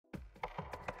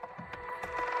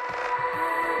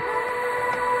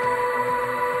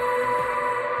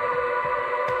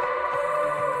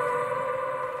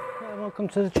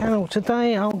welcome to the channel.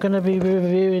 Today I'm going to be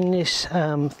reviewing this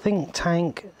Think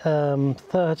Tank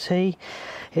 30.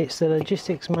 It's the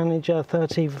Logistics Manager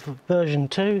 30 version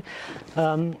 2.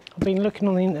 I've been looking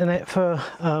on the internet for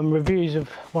reviews of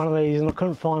one of these and I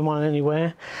couldn't find one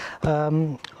anywhere.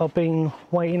 I've been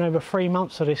waiting over 3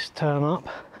 months for this to turn up.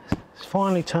 It's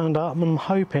finally turned up and I'm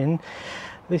hoping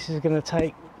this is going to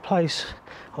take place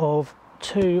of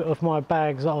 2 of my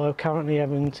bags that I'm currently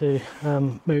having to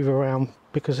move around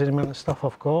because of the amount of stuff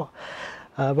I've got.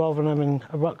 Rather than having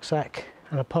a rucksack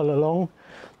and a pull along,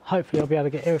 hopefully I'll be able to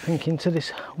get everything into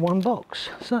this one box.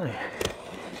 So,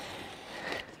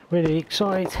 really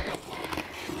excited to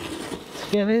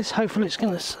get this. Hopefully it's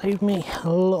going to save me a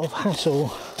lot of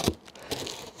hassle.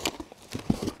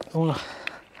 I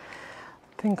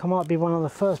think I might be one of the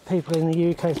first people in the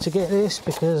UK to get this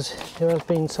because there has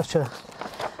been such a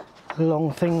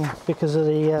long thing because of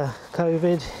the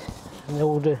COVID and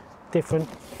all the different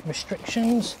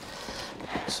restrictions.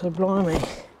 So blimey,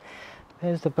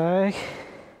 there's the bag.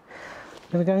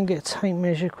 I'm going to go and get a tape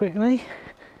measure quickly.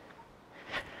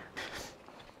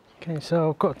 Okay,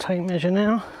 so I've got a tape measure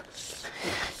now.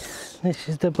 This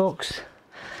is the box.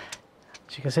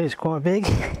 As you can see, it's quite big.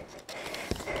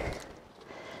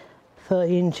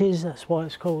 30 inches, that's why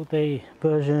it's called the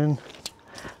version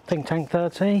Think Tank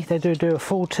 30. They do a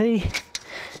 40,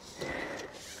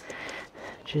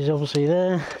 which is obviously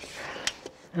there,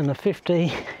 and a 50,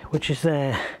 which is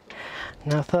there.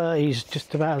 Now 30 is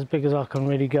just about as big as I can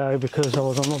really go because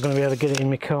I'm not going to be able to get it in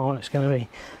my car and it's going to be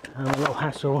a lot of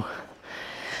hassle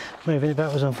moving it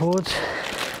backwards and forwards.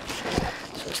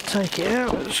 So let's take it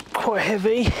out. It's quite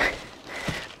heavy.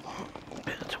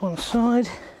 Put it to one side.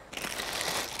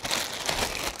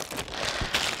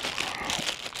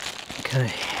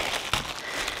 Okay.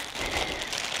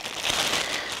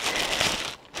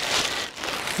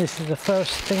 This is the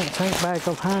first Think Tank bag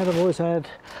I've had. I've always had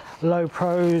low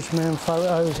pros, man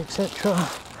photos, etc.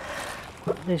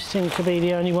 But this seems to be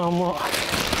the only one what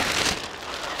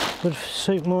would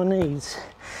suit my needs.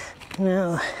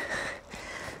 Now,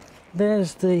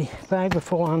 there's the bag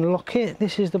before I unlock it.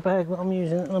 This is the bag that I'm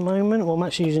using at the moment. Well, I'm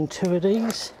actually using 2 of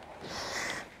these.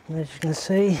 And as you can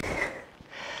see,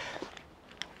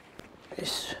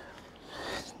 it's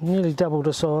nearly double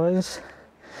the size,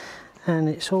 and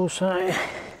it's also a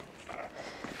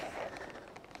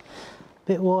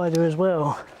bit wider as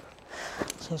well.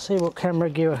 So I'll see what camera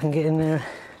gear I can get in there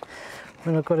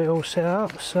when I've got it all set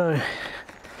up. So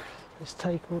let's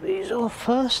take all these off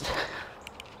first.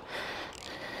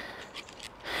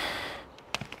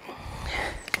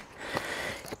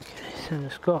 Okay, so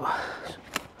it's got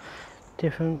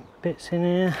different bits in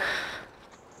here.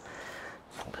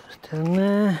 Put this down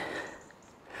there.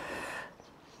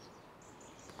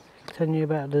 Telling you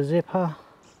about the zipper.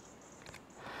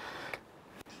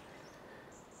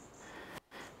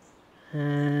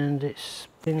 And it's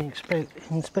been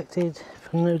inspected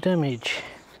for no damage.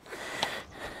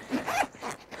 The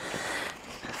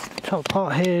top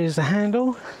part here is the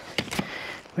handle,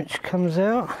 which comes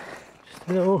out, just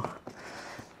a little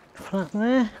flap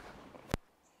there.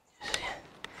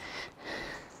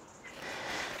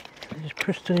 Just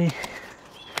push the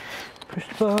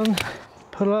button,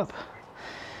 pull up,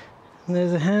 and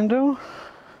there's a handle.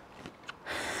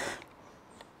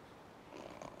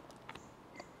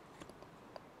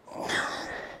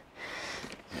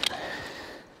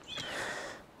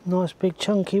 Nice big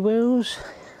chunky wheels.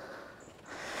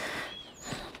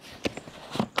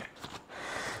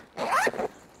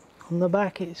 On the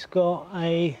back it's got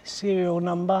a serial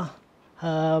number,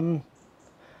 so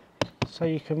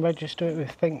you can register it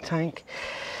with Think Tank.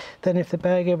 Then if the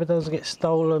bag ever does get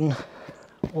stolen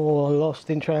or lost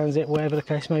in transit, whatever the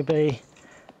case may be,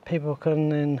 people can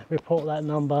then report that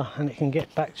number and it can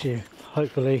get back to you,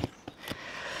 hopefully.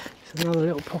 It's another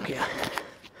little pocket at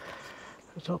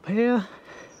the top here.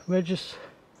 Register,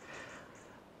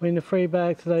 win a free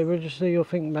bag today, register your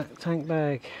Think Tank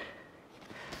bag.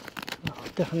 I'll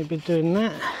definitely be doing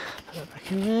that. Put that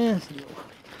back in there. It's a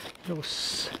little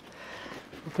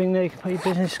thing there, you can put your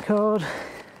business card.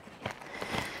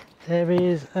 There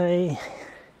is a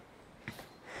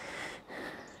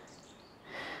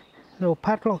little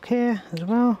padlock here as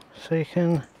well, so you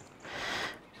can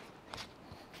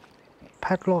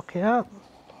padlock it up.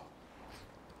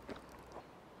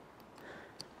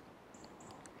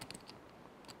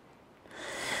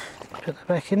 Put that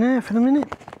back in there for the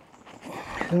minute.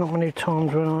 There's not many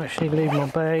times when I actually leave my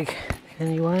bag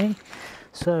anyway.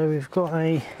 So we've got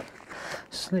a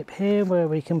slip here where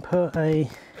we can put a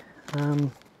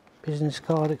business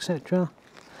card, etc.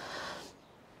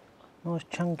 Nice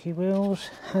chunky wheels.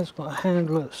 Has got a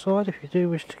handle at the side if you do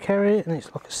wish to carry it, and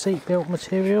it's like a seat belt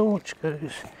material which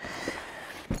goes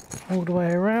all the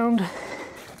way around.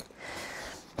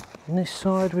 On this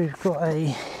side we've got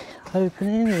a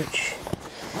opening which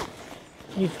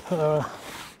you can put a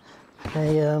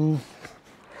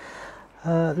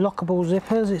lockable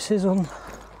zipper, as it says on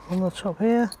the top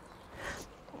here.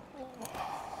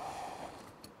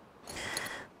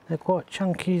 They're quite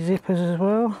chunky zippers as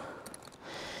well.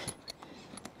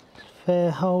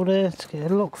 Fair hole there to get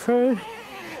a lock through.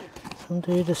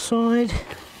 Undo the side.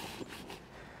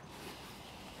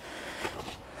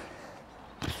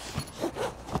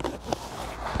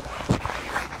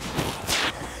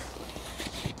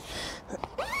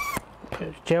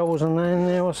 Put gels on in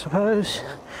there, I suppose.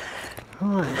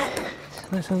 Right, so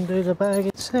let's undo the bag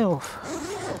itself.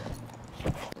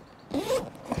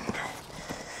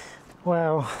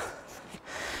 Wow.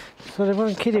 So they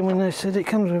weren't kidding when they said it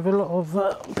comes with a lot of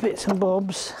bits and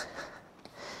bobs.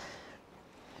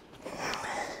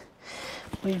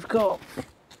 We've got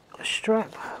a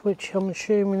strap which I'm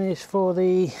assuming is for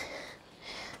the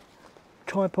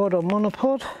tripod or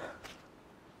monopod.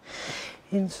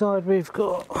 Inside we've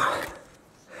got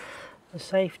a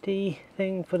safety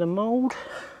thing for the mould.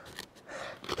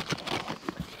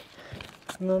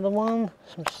 Another one,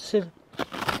 some silicas,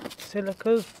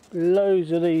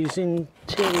 loads of these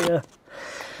interior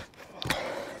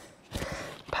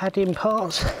padding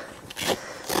parts. I'm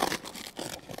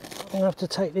going to have to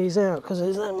take these out because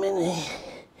there's that many.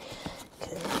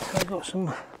 Okay, so I've got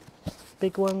some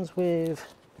big ones with,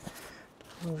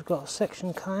 we've got a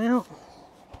section cut out.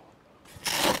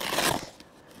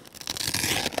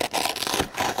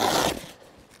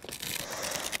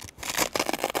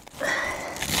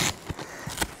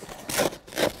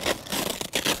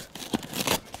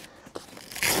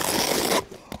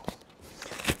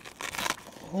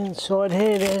 Inside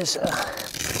here there's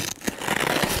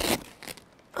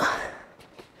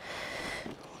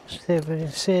see if we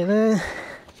can see it there.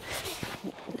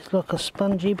 It's like a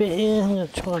spongy bit here. I'm going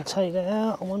to try and take that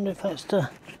out. I wonder if that's the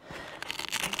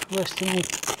rest of the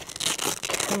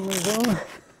cameras on.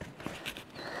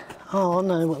 Oh, I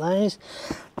know what that is.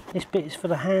 This bit is for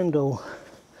the handle.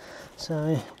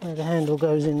 So where the handle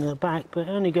goes in the back, but it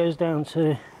only goes down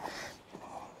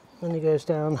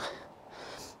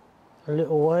a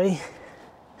little way,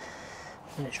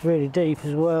 and it's really deep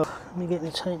as well. Let me get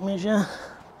the tape measure.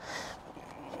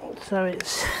 So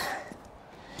it's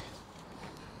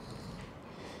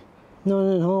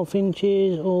 9.5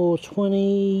 inches or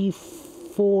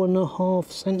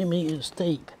 24.5 centimeters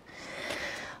deep.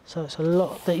 So it's a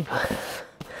lot deeper.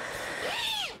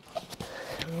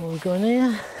 What we've got in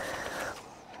here.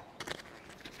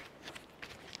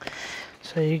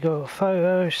 So you got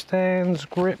photo stands,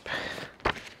 grip,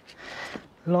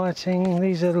 lighting.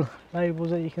 These are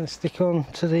labels that you can stick on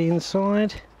to the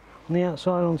inside, on the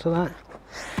outside onto that,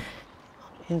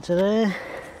 into there.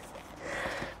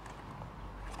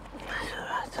 So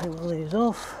take all these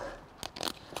off.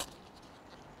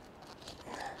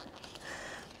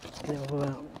 Get it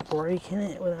without breaking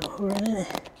it, without ruining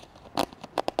it.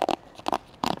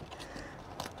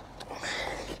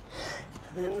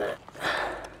 And then that.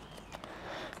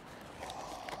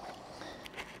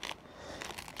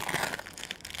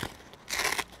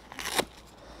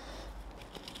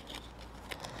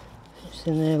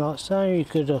 In there like so. You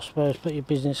could, I suppose, put your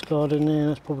business card in there.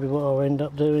 That's probably what I'll end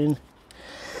up doing.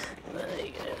 There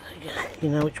you go, there you go. You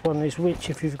know which one is which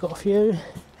if you've got a few.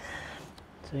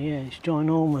 So yeah, it's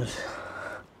ginormous.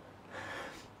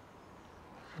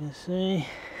 You can see.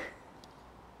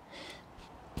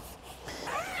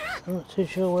 I'm not too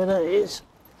sure where that is.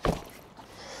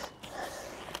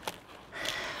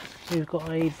 We've got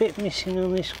a bit missing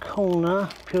on this corner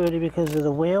purely because of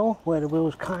the wheel, where the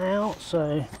wheel's cut out,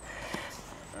 so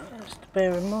that's to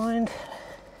bear in mind.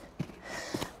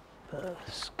 But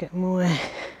let's get my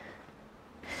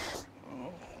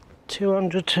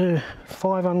 200 to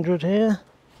 500 here,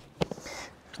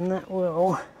 and that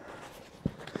will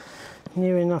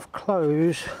near enough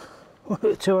close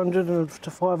 200 to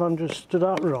 500 stood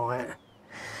upright,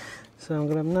 so I'm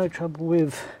going to have no trouble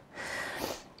with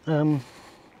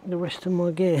the rest of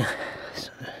my gear. So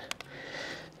let's have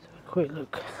a quick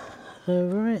look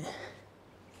over it.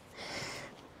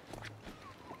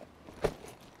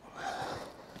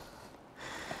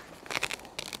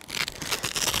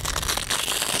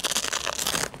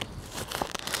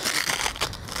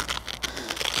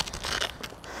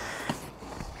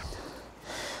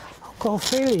 I've got a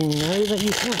feeling, you know, that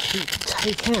you can actually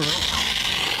take out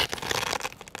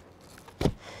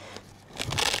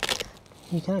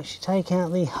you can actually take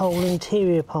out the whole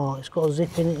interior part. It's got a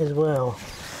zip in it as well.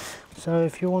 So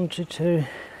if you wanted to,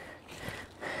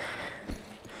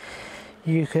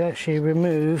 you could actually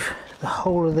remove the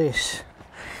whole of this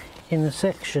in a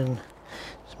section.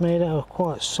 It's made out of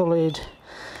quite solid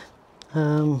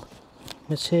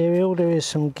material. There is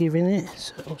some give in it,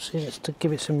 so obviously it's to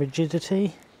give it some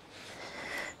rigidity.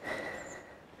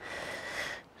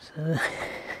 So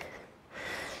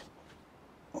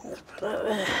let's put that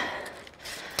there.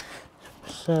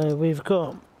 So we've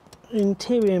got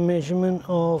interior measurement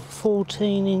of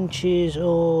 14 inches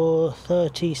or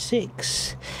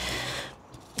 36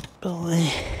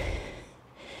 by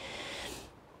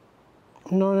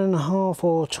 9.5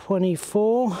 or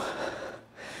 24,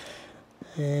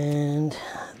 and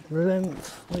the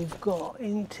length we've got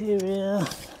interior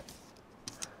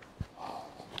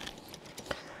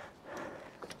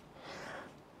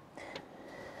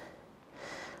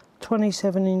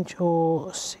 27 inch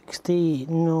or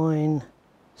 69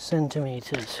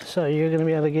 centimeters. So you're going to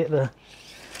be able to get the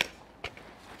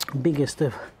biggest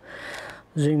of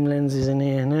zoom lenses in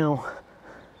here. Now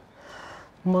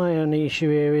my only issue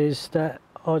here is that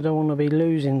I don't want to be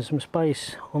losing some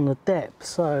space on the depth,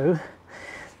 so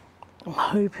I'm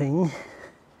hoping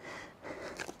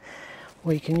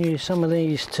we can use some of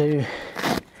these to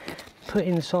put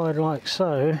inside like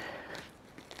so,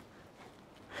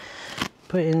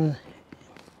 put in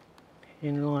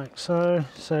like so,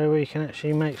 so we can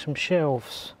actually make some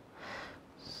shelves,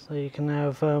 so you can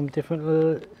have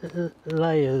different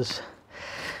layers.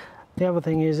 The other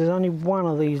thing is there's only one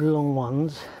of these long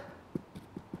ones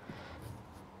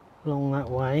along that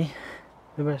way,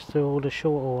 the rest are all the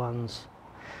shorter ones.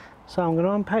 So I'm going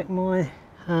to unpack my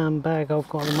bag I've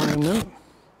got at the moment.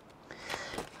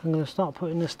 I'm going to start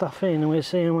putting the stuff in and we'll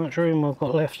see how much room I've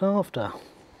got left after.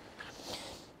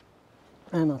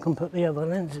 And I can put the other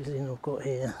lenses in I've got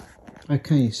here.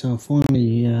 Okay, so I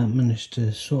finally managed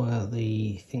to sort out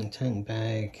the think tank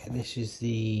bag. This is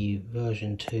the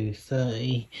version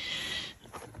 230.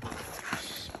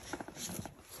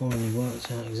 Finally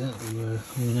worked out exactly where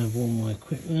I'm going to have all my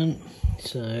equipment.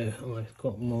 So I've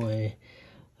got my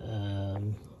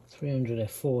 300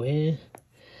 f4 here,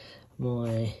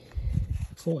 my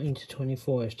 14 to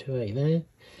 24 f2.8 there,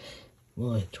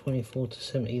 my 24 to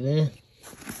 70 there.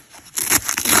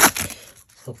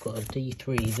 I've got a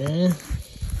D3 there,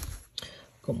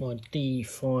 got my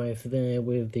D5 there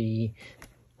with the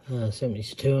 70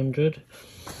 to 200.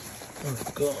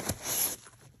 I've got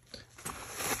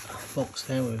a box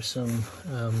there with some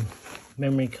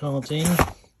memory cards in,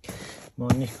 my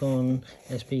Nikon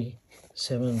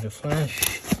SP700 flash,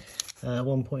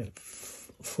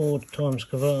 1.4 times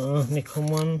converter Nikon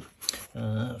one,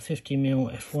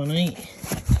 50mm f1.8,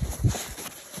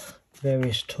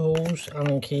 various tools,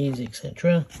 Allen keys,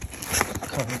 etc. A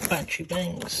couple of battery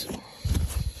banks,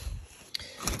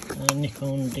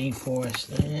 Nikon D4S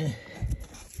there.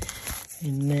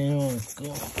 In there I've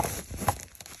got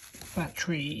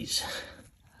batteries,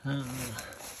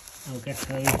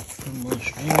 Elgato from my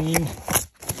streaming,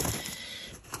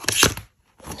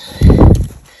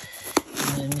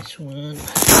 and then this one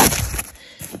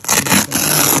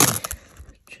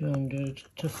 200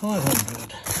 to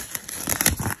 500.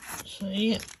 So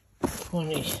yeah,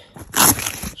 finally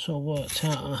sort of worked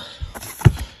out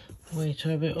a way to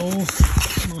have it all.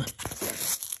 My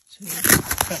two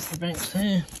battery banks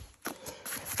there.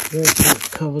 Also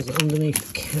covers underneath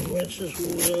the cameras as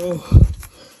well.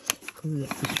 Probably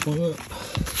lift this one up.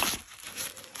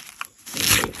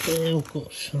 There, I've got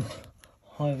some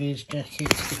high-vis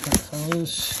jackets, different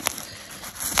colours.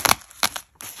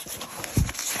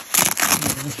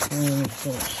 This one I've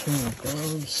got some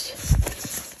gloves.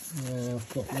 I've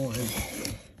got my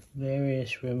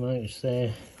various remotes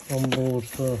there on board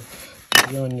for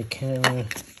behind the camera,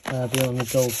 behind the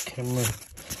dog camera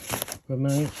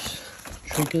remotes,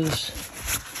 triggers.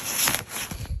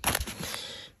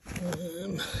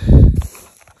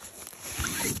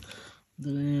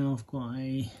 There I've got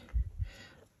a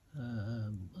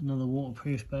another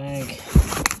waterproof bag.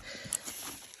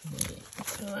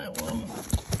 That one.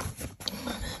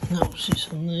 What's this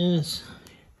on there?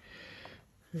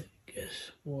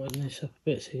 Just widen this up a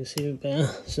bit so you can see it better.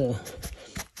 So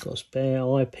got a spare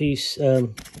eyepiece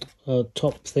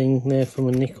top thing there from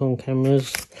a Nikon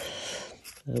cameras,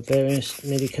 various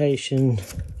medication,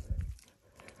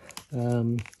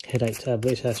 headache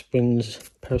tablets, aspirins,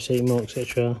 paracetamol,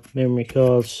 etc., memory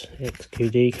cards,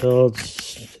 XQD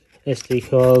cards, SD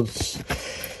cards,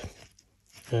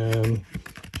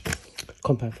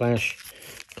 compact flash,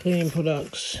 cleaning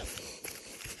products,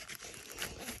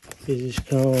 business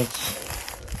cards,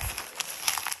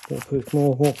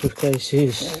 waterproof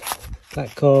cases,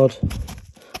 black card,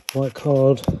 white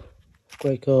card,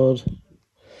 grey card,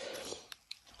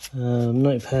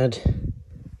 notepad,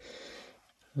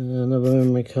 another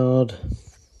memory card,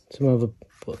 some other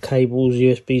cables,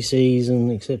 USB-Cs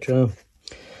and etc.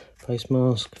 Face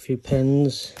mask, a few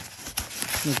pens,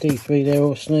 a D3 there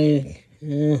obviously,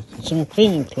 some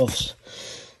cleaning cloths.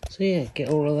 So yeah, get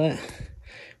all of that,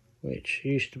 which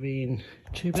used to be in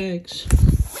 2 bags,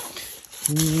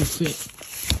 and now fit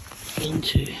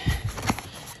into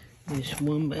this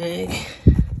 1 bag.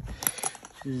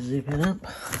 Just zip it up.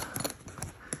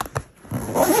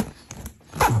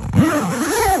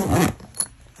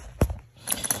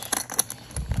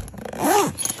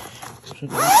 So I've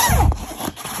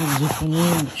got a zip on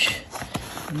here, which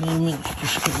at the moment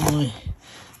just got my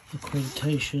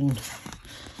accreditation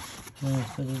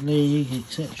for the league,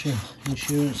 etc.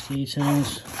 Insurance details.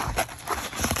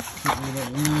 Put all that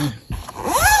in there.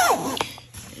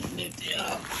 And lift it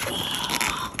up.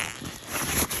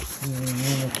 And then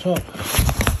on the top,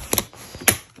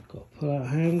 got a pull-out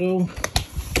handle.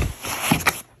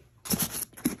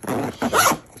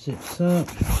 Zips up.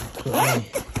 Got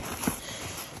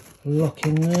a lock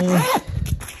in there.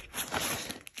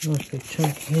 Nice big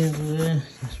chunky handle there.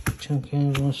 Nice big chunky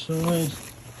handle on the side.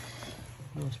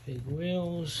 Nice big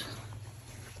wheels.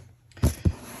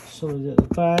 Solid at the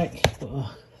back. Got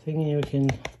a thing here we can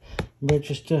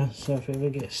register, so if it ever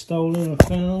gets stolen or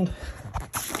found.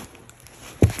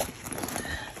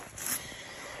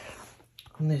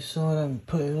 On this side I haven't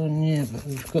put it on yet, but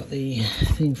we've got the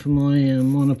thing for my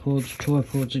monopods,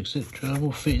 tripods, etc.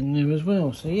 will fit in there as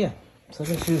well. So yeah, so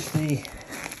this is the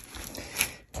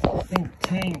Think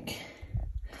Tank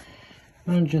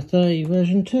Manager 30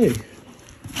 version 2.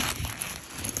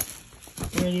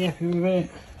 Really happy with it.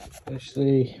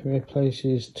 Actually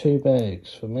replaces 2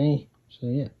 bags for me. So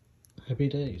yeah, happy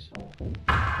days.